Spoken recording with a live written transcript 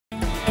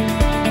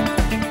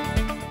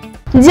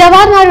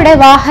ജവാന്മാരുടെ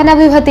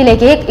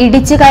വാഹനവ്യൂഹത്തിലേക്ക്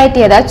ഇടിച്ചു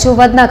കയറ്റിയത്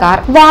ചുവന്ന കാർ.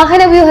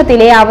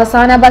 വാഹനവ്യൂഹത്തിലെ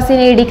അവസാന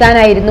ബസിനെ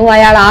ഇടിക്കാനായിരുന്നു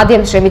അയാൾ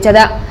ആദ്യം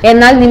ശ്രമിച്ചത്.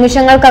 എന്നാൽ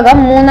നിമിഷങ്ങൾക്കകം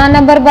 3-ാം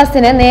നമ്പർ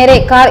ബസിന് നേരെ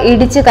കാർ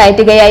ഇടിച്ചു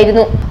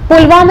കയറ്റുകയായിരുന്നു.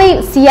 പുൽവാമയിൽ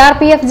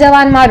CRPF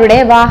ജവാന്മാരുടെ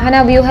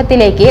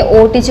വാഹനവ്യൂഹത്തിലേക്ക്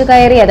ഓട്ടിച്ചു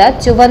കയറിയത്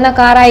ചുവന്ന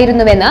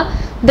കാറായിരുന്നുവെന്ന്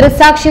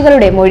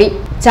ദൃക്സാക്ഷികളുടെ മൊഴി.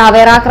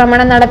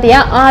 ചാവേറാക്രമണം നടത്തിയ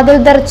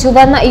ആദിൽദർ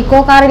ചുവന്ന ഇക്കോ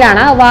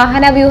കാറിലാണ്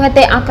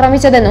വാഹനവ്യൂഹത്തെ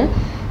ആക്രമിച്ചതെന്നും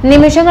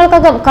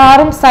നിമിഷങ്ങൾക്കകം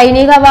കാറും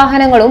സൈനിക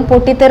വാഹനങ്ങളും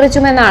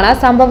പൊട്ടിത്തെറിച്ചുമെന്നാണ്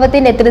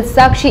സംഭവത്തിന്റെ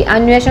ദൃക്സാക്ഷി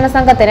അന്വേഷണ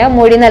സംഘത്തിന്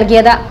മൊഴി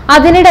നൽകിയത്.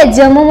 അതിനിടെ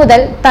ജമ്മു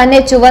മുതൽ തന്നെ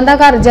ചുവന്ന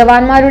കാർ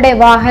ജവാന്മാരുടെ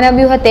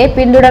വാഹനവ്യൂഹത്തെ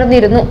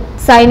പിന്തുടർന്നിരുന്നു.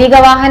 സൈനിക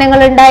വാഹനങ്ങൾ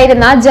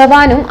ഉണ്ടായിരുന്ന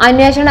ജവാനും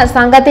അന്വേഷണ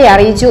സംഘത്തെ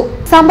അറിയിച്ചു.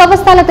 സംഭവ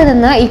സ്ഥലത്ത്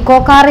നിന്ന് ഇക്കോ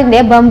കാറിന്റെ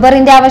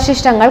ബമ്പറിന്റെ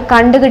അവശിഷ്ടങ്ങൾ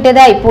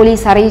കണ്ടുകിട്ടിയതായി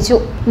പോലീസ് അറിയിച്ചു.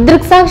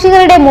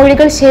 ദൃക്സാക്ഷികളുടെ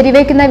മൊഴികൾ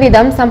ശരിവെക്കുന്ന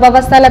വിധം സംഭവ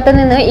സ്ഥലത്ത്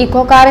നിന്ന്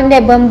ഇക്കോ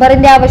കാറിന്റെ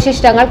ബമ്പറിന്റെ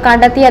അവശിഷ്ടങ്ങൾ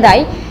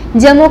കണ്ടെത്തിയതായി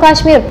ജമ്മു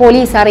കാശ്മീർ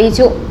പോലീസ്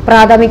അറിയിച്ചു.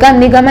 പ്രാഥമിക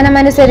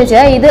നിഗമനമനുസരിച്ച്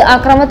ഇത്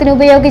അക്രമത്തിന്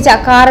ഉപയോഗിച്ച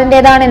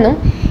കാറിന്റേതാണെന്നും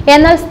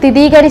എന്നാൽ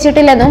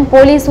സ്ഥിരീകരിച്ചിട്ടില്ലെന്നും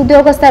പോലീസ്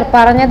ഉദ്യോഗസ്ഥർ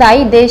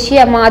പറഞ്ഞതായി ദേശീയ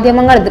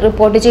മാധ്യമങ്ങൾ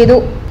റിപ്പോർട്ട് ചെയ്തു.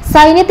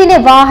 സൈന്യത്തിന്റെ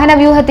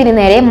വാഹനവ്യൂഹത്തിന്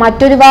നേരെ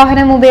മറ്റൊരു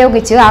വാഹനം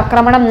ഉപയോഗിച്ച്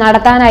ആക്രമണം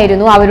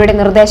നടത്താനായിരുന്നു അവരുടെ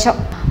നിർദ്ദേശം.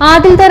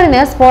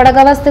 ആദിൽദറിന് സ്ഫോടക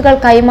വസ്തുക്കൾ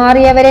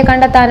കൈമാറിയവരെ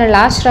കണ്ടെത്താനുള്ള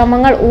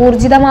ശ്രമങ്ങൾ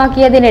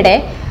ഊർജിതമാക്കിയതിനിടെ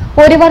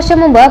 1 വർഷം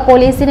മുമ്പ്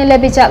പോലീസിന്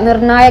ലഭിച്ച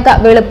നിർണായക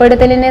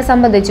വെളിപ്പെടുത്തലിനെ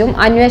സംബന്ധിച്ചും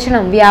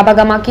അന്വേഷണം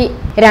വ്യാപകമാക്കി.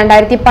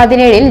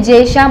 2017-ൽ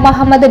ജെയ്ഷെ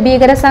മുഹമ്മദ്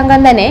ഭീകര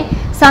സംഘം തന്നെ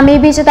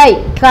സമീപിച്ചതായി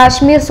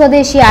കാശ്മീർ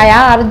സ്വദേശിയായ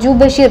അർജു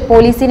ബഷീർ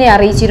പോലീസിനെ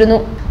അറിയിച്ചിരുന്നു.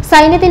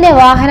 സൈന്യത്തിന്റെ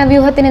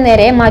വാഹനവ്യൂഹത്തിന്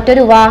നേരെ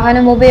മറ്റൊരു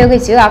വാഹനം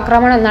ഉപയോഗിച്ച്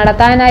ആക്രമണം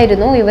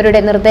നടത്താനായിരുന്നു ഇവരുടെ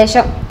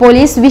നിർദ്ദേശം.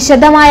 പോലീസ്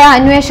വിശദമായ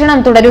അന്വേഷണം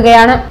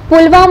തുടരുകയാണ്.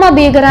 പുൽവാമ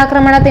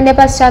ഭീകരാക്രമണത്തിന്റെ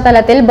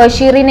പശ്ചാത്തലത്തിൽ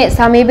ബഷീറിനെ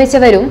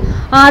സമീപിച്ചവരും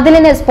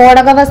ആദിലിന്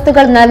സ്ഫോടക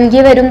വസ്തുക്കൾ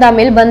നൽകിയവരും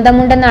തമ്മിൽ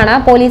ബന്ധമുണ്ടെന്നാണ്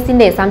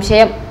പോലീസിന്റെ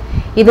സംശയം.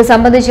 ഇത്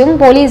സംബന്ധിച്ചും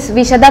പോലീസ്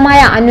വിശദമായ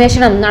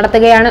അന്വേഷണം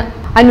നടത്തുകയാണ്.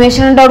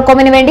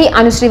 അന്വേഷണം.comന് വേണ്ടി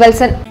അനുശ്രീ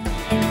വത്സൻ.